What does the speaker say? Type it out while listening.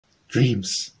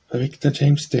Dreams by Victor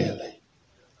James Daley.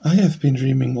 I have been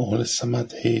dreaming all a summer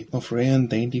day of rare and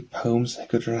dainty poems I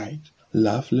could write,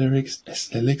 love lyrics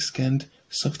as lilac-scent,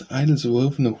 soft idylls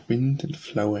woven of wind and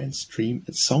flower and stream,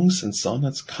 and songs and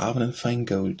sonnets carven in fine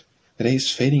gold. The day is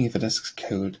fading and the dusk is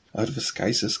cold. Out of the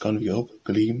skies has gone the opal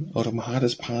gleam. Out of my heart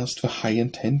has passed the high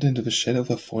intent into the shadow of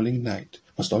a falling night.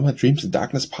 Must all my dreams in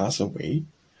darkness pass away?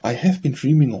 I have been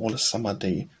dreaming all a summer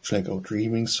day. Shall I go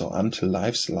dreaming so until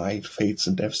life's light fades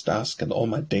in death's dusk and all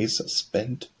my days are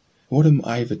spent? What am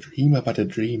I, the dreamer, but a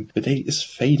dream? The day is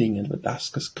fading and the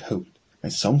dusk is cold. My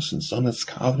songs and sonnets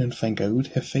carven in fine gold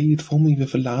have faded for me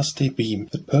with the last day beam.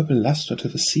 The purple lustre to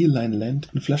the seal line lent,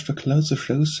 and flushed the clouds of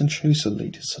rose and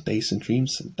chrysolite, so days and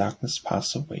dreams and darkness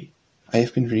pass away. I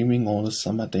have been dreaming all a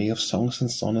summer day of songs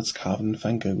and sonnets carven in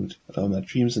fine gold, but all my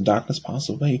dreams and darkness pass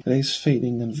away. The day is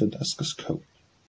fading and the dusk is cold.